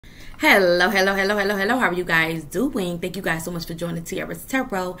Hello. How are you guys doing? Thank you guys so much for joining Tiara's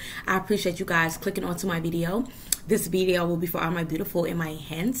Tarot. I appreciate you guys clicking onto my video. This video will be for all my beautiful and my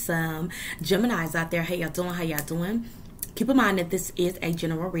handsome Geminis out there. Hey, y'all doing? How y'all doing? Keep in mind that this is a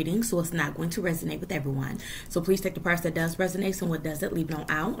general reading, so it's not going to resonate with everyone. So please take the parts that does resonate and what doesn't, leave no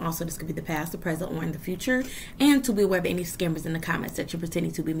out. Also, this could be the past, the present, or in the future. And to be aware of any scammers in the comments that you're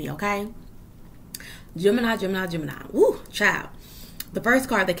pretending to be me, okay? Gemini. Woo, child. The first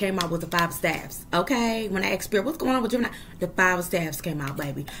card that came out was the Five of Staves. Okay, when I asked Spirit, what's going on with Gemini? The Five of Staves came out,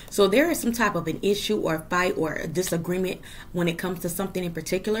 baby. So there is some type of an issue or a fight or a disagreement when it comes to something in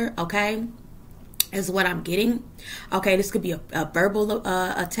particular, okay? Is what I'm getting. Okay, this could be a verbal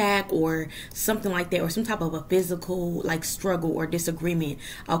attack or something like that, or some type of a physical like struggle or disagreement.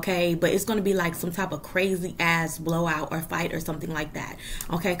 Okay, but it's going to be like some type of crazy ass blowout or fight or something like that.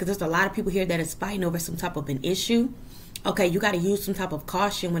 Okay, because there's a lot of people here that is fighting over some type of an issue. Okay, you got to use some type of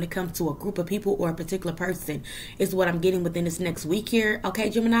caution when it comes to a group of people or a particular person is what I'm getting within this next week here. Okay,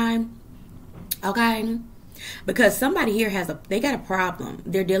 Gemini. Okay. Because somebody here they got a problem.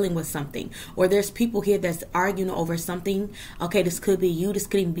 They're dealing with something. Or there's people here that's arguing over something. Okay, this could be you. This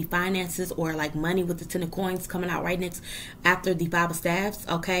could even be finances or like money with the Ten of Coins coming out right next after the Five of Staves.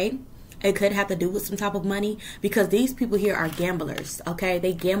 Okay. It could have to do with some type of money because these people here are gamblers. Okay,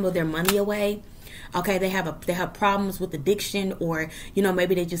 they gamble their money away. Okay, they have problems with addiction, or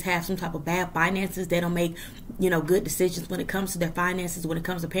maybe they just have some type of bad finances. They don't make good decisions when it comes to their finances. When it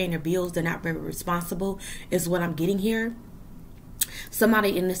comes to paying their bills, they're not very responsible. Is what I'm getting here.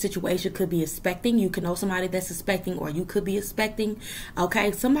 Somebody in this situation could be expecting. You can know somebody that's expecting, or you could be expecting.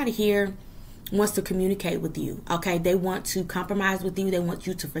 Okay, somebody here wants to communicate with you. Okay, they want to compromise with you. They want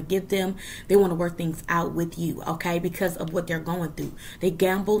you to forgive them. They want to work things out with you. Okay, because of what they're going through. They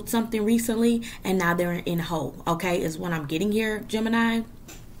gambled something recently and now they're in a hole. Okay, is what I'm getting here, Gemini.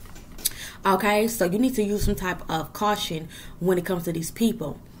 Okay, so you need to use some type of caution when it comes to these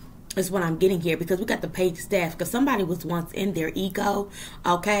people. Is what I'm getting here, because we got the Page of Staff, because somebody was once in their ego.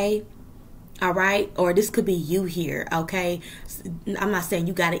 Okay. All right, or this could be you here, okay? I'm not saying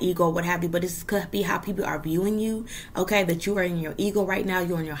you got an ego or what have you, but this could be how people are viewing you, okay? That you are in your ego right now,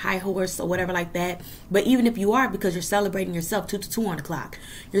 you're on your high horse or whatever like that. But even if you are, because you're celebrating yourself 2 to 2 on the clock,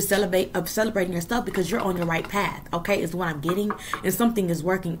 you're celebrating yourself because you're on your right path, okay? Is what I'm getting, and something is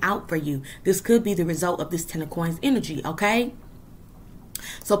working out for you. This could be the result of this Ten of Coins energy, okay?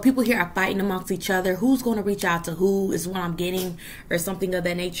 So people here are fighting amongst each other. Who's going to reach out to who is what I'm getting, or something of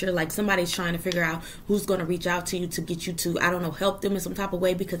that nature. Like somebody's trying to figure out who's going to reach out to you to get you to, I don't know, help them in some type of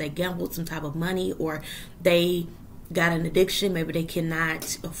way because they gambled some type of money, or they got an addiction. Maybe they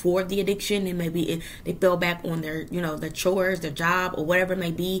cannot afford the addiction, and maybe they fell back on their, their chores, their job, or whatever it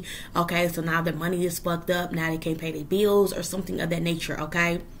may be. Okay, so now their money is fucked up. Now they can't pay their bills or something of that nature.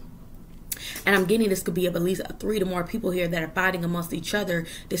 Okay. And I'm getting this could be of at least 3 to more people here that are fighting amongst each other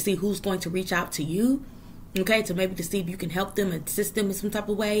to see who's going to reach out to you. Okay, to maybe to see if you can help them, assist them in some type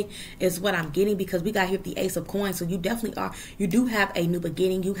of way is what I'm getting, because we got here the Ace of Coins. So you definitely you do have a new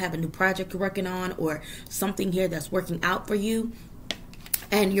beginning. You have a new project you're working on, or something here that's working out for you.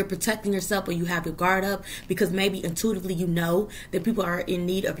 And you're protecting yourself, or you have your guard up, because maybe intuitively you know that people are in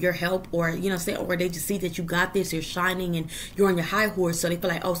need of your help, or or they just see that you got this, you're shining, and you're on your high horse, so they feel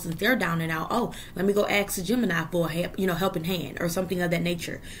like, oh, since they're down and out, oh, let me go ask a Gemini for a helping hand or something of that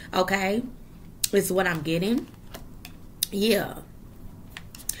nature. Okay, it's what I'm getting. Yeah.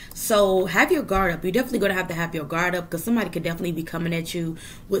 So have your guard up. You're definitely going to have your guard up, because somebody could definitely be coming at you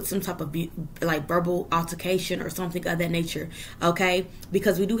with some type of like verbal altercation or something of that nature. Okay,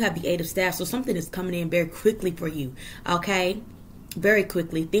 because we do have the Eight of Staffs, so something is coming in very quickly for you. Okay, very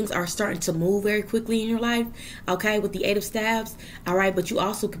quickly. Things are starting to move very quickly in your life. Okay, with the Eight of Staffs. All right, but you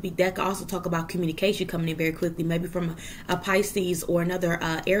also could also talk about communication coming in very quickly, maybe from a Pisces or another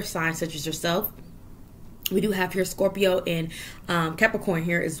air sign such as yourself. We do have here Scorpio and Capricorn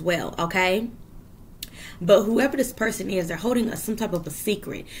here as well, okay? But whoever this person is, they're holding some type of a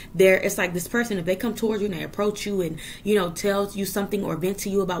secret. It's like this person, if they come towards you and they approach you and, tells you something or vent to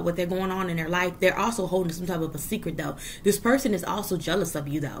you about what they're going on in their life, they're also holding some type of a secret, though. This person is also jealous of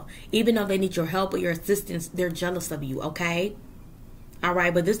you, though. Even though they need your help or your assistance, they're jealous of you, okay? All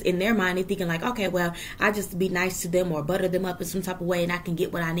right, but this in their mind, they're thinking like, okay, well, I just be nice to them or butter them up in some type of way, and I can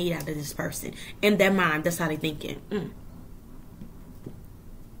get what I need out of this person. In their mind, that's how they're thinking.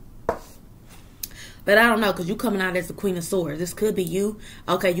 But I don't know, because you coming out as the Queen of Swords. This could be you.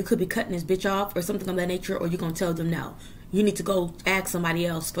 Okay, you could be cutting this bitch off or something of that nature, or you're going to tell them no. You need to go ask somebody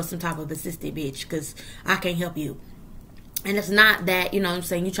else for some type of assistant, bitch, because I can't help you. And it's not that, you know what I'm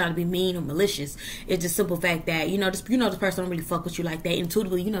saying, you trying to be mean or malicious. It's just simple fact that, this person don't really fuck with you like that.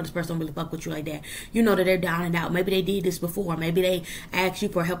 Intuitively, this person don't really fuck with you like that. You know that they're down and out. Maybe they did this before. Maybe they asked you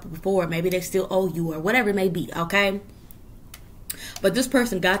for help before. Maybe they still owe you or whatever it may be, okay? But this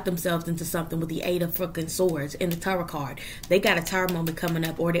person got themselves into something with the 8 of freaking swords in the Tower card. They got a Tower moment coming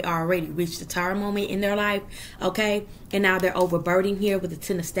up, or they already reached the Tower moment in their life, okay? And now they're overburdened here with the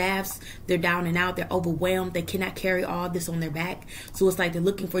 10 of staffs. They're down and out. They're overwhelmed. They cannot carry all this on their back. So it's like they're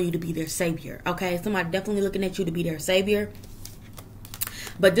looking for you to be their savior, okay? Somebody definitely looking at you to be their savior.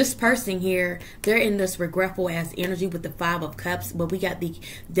 But this person here, they're in this regretful ass energy with the 5 of cups. But we got the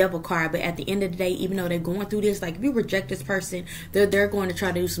devil card. But at the end of the day, even though they're going through this, like if you reject this person, they're going to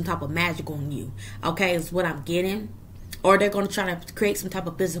try to do some type of magic on you. Okay, is what I'm getting. Or they're going to try to create some type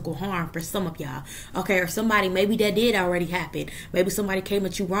of physical harm for some of y'all. Okay, or somebody, maybe that did already happen. Maybe somebody came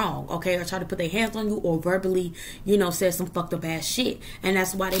at you wrong. Okay, or tried to put their hands on you or verbally, said some fucked up ass shit. And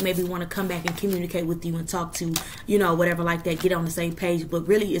that's why they maybe want to come back and communicate with you and talk to, whatever like that, get on the same page. But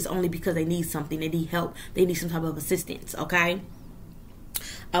really it's only because they need something. They need help. They need some type of assistance. Okay.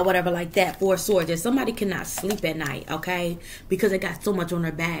 Or whatever like that. 4 of swords. That somebody cannot sleep at night, okay? Because they got so much on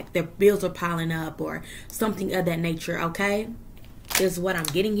their back. Their bills are piling up or something of that nature, okay? Is what I'm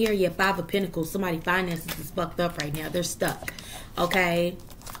getting here. Yeah, 5 of pentacles. Somebody finances is fucked up right now. They're stuck, okay?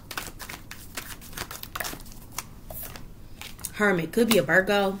 Hermit. Could be a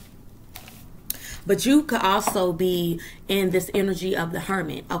Virgo. But you could also be in this energy of the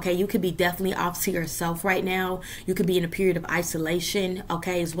hermit, okay? You could be definitely off to yourself right now. You could be in a period of isolation,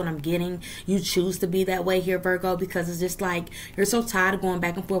 okay, is what I'm getting. You choose to be that way here, Virgo, because it's just like you're so tired of going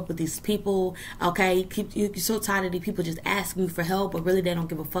back and forth with these people, okay? You're so tired of these people just asking you for help, but really they don't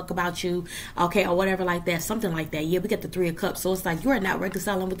give a fuck about you, okay, or whatever like that, something like that. Yeah, we get the 3 of cups. So it's like you are not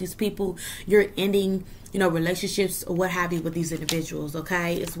reconciling with these people. You're ending relationships or what have you with these individuals,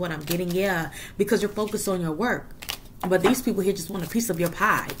 okay? It's what I'm getting, yeah, because you're focused on your work. But these people here just want a piece of your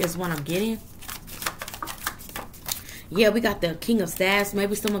pie, is what I'm getting. Yeah, we got the King of Staffs.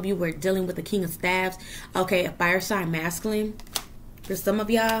 Maybe some of you were dealing with the King of Staffs. Okay, a fire sign masculine for some of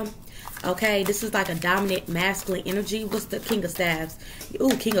y'all. Okay, this is like a dominant masculine energy. What's the King of Staffs?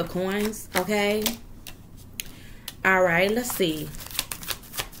 Ooh, King of Coins, okay. All right, let's see.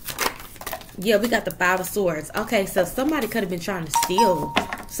 Yeah, we got the 5 of swords. Okay, so somebody could have been trying to steal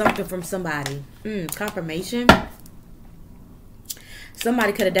something from somebody. Confirmation.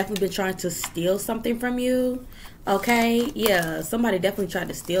 Somebody could have definitely been trying to steal something from you. Okay, yeah, somebody definitely tried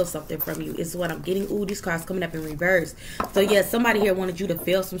to steal something from you is what I'm getting. Ooh, these cards coming up in reverse. So yeah, somebody here wanted you to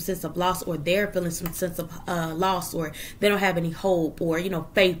feel some sense of loss, or they're feeling some sense of loss, or they don't have any hope, or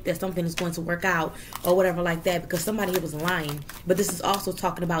faith that something is going to work out or whatever like that, because somebody here was lying. But this is also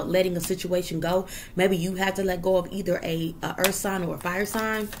talking about letting a situation go. Maybe you had to let go of either a earth sign or a fire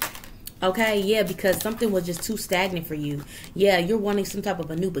sign. Okay, yeah, because something was just too stagnant for you. Yeah, you're wanting some type of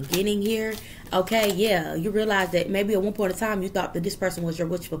a new beginning here. Okay, yeah, you realize that maybe at one point in time you thought that this person was your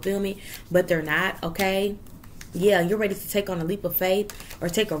wish fulfillment, but they're not, okay? Yeah, you're ready to take on a leap of faith or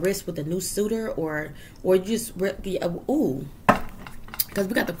take a risk with a new suitor, or just, ooh. Because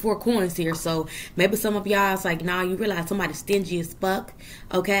we got the 4 coins here, so maybe some of y'all, it's like, nah, you realize somebody's stingy as fuck,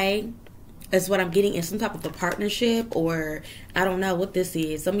 okay? That's what I'm getting in some type of a partnership, or I don't know what this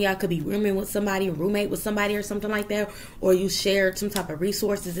is. Some of y'all could be rooming with somebody, roommate with somebody or something like that. Or you shared some type of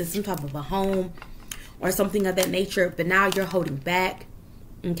resources in some type of a home or something of that nature. But now you're holding back,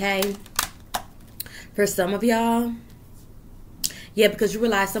 okay? For some of y'all. Yeah, because you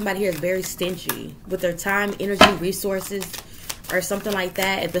realize somebody here is very stingy with their time, energy, resources, or something like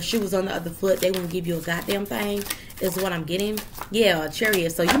that. If the shoe was on the other foot, they wouldn't give you a goddamn thing, is what I'm getting. Yeah,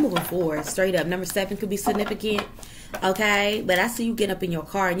 Chariot. So you're moving forward straight up. Number 7 could be significant, okay? But I see you get up in your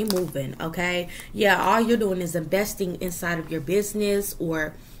car and you're moving, okay? Yeah, all you're doing is investing inside of your business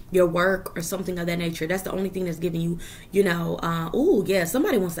or your work or something of that nature. That's the only thing that's giving you, ooh, yeah,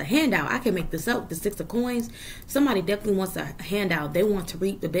 somebody wants a handout. I can make this up. The 6 of coins. Somebody definitely wants a handout. They want to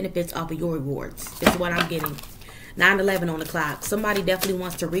reap the benefits off of your rewards, is what I'm getting. 9:11 on the clock. Somebody definitely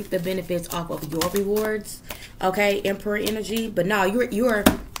wants to reap the benefits off of your rewards. Okay, Emperor energy. But no, you're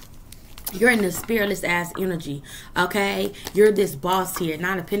in this spiritless ass energy. Okay, you're this boss here.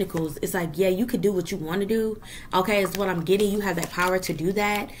 9 of Pentacles. It's like, yeah, you could do what you want to do. Okay, is what I'm getting. You have that power to do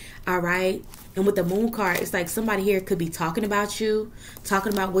that. All right. And with the Moon card, it's like somebody here could be talking about you,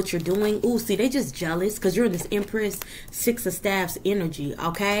 talking about what you're doing. Ooh, see, they just jealous because you're in this Empress 6 of Staffs energy.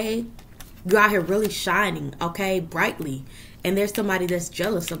 Okay. You're out here really shining, okay, brightly. And there's somebody that's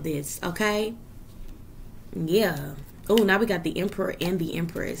jealous of this, okay? Yeah. Oh, now we got the Emperor and the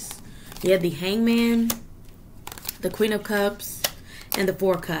Empress. Yeah, the Hangman. the Queen of Cups, and the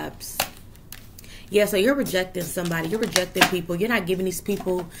Four Cups. Yeah, so you're rejecting somebody. You're rejecting people. You're not giving these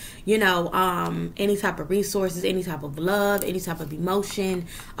people, you know, any type of resources, any type of love, any type of emotion.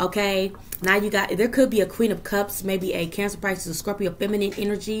 Okay. Now you got, there could be a Queen of Cups, maybe a Cancer, Pisces, a Scorpio, feminine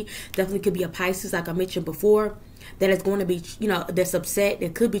energy. Definitely could be a Pisces, like I mentioned before, that is going to be, you know, that's upset.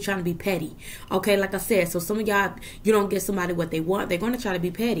 That could be trying to be petty. Okay. Like I said, so some of y'all, you don't get somebody what they want. They're going to try to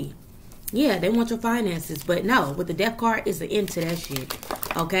be petty. Yeah, they want your finances. But no, with the Death card, it's the end to that shit.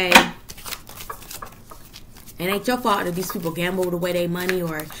 Okay. It ain't your fault that these people gamble away their money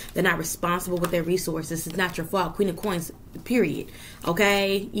or they're not responsible with their resources. It's not your fault. Queen of Coins, period.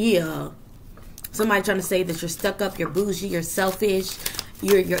 Okay? Yeah. Somebody trying to say that you're stuck up, you're bougie, you're selfish,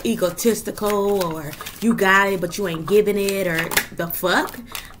 you're egotistical, or you got it but you ain't giving it, or the fuck?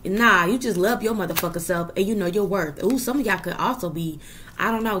 Nah, you just love your motherfucker self and you know your worth. Ooh, some of y'all could also be,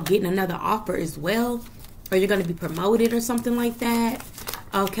 I don't know, getting another offer as well. Or you're going to be promoted or something like that.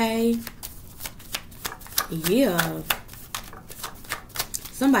 Okay? Yeah,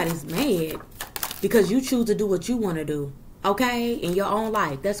 somebody's mad because you choose to do what you want to do, okay, in your own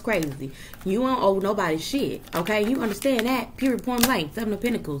life. That's crazy. You don't owe nobody shit, okay? You understand that? Period, point blank. Seven of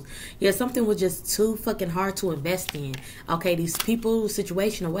Pentacles. Yeah, something was just too fucking hard to invest in, okay? These people,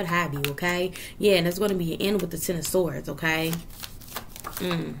 situation, or what have you, okay? Yeah, and there's going to be an end with the Ten of Swords, okay?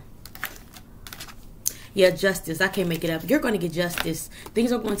 Yeah, justice. I can't make it up. You're going to get justice.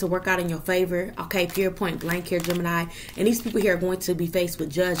 Things are going to work out in your favor. Okay, period, point blank here, Gemini. And these people here are going to be faced with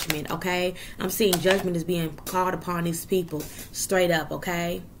judgment, okay? I'm seeing judgment is being called upon these people straight up,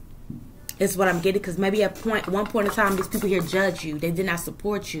 okay? It's what I'm getting, because maybe at one point in time, these people here judge you. They did not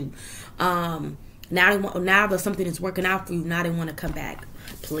support you. Now that something is working out for you, now they want to come back.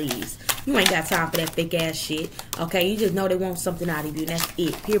 Please. You ain't got time for that fake ass shit. Okay, you just know they want something out of you. And that's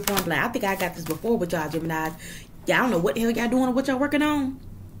it. Period, point blank. I think I got this before with y'all, Gemini. Y'all don't know what the hell y'all doing or what y'all working on.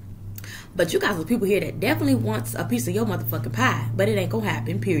 But you guys are people here that definitely wants a piece of your motherfucking pie. But it ain't gonna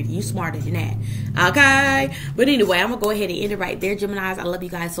happen, period. You smarter than that. Okay? But anyway, I'm gonna go ahead and end it right there, Geminis. I love you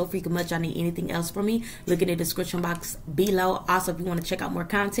guys so freaking much. I need anything else from me, look in the description box below. Also, if you want to check out more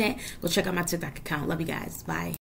content, go check out my TikTok account. Love you guys. Bye.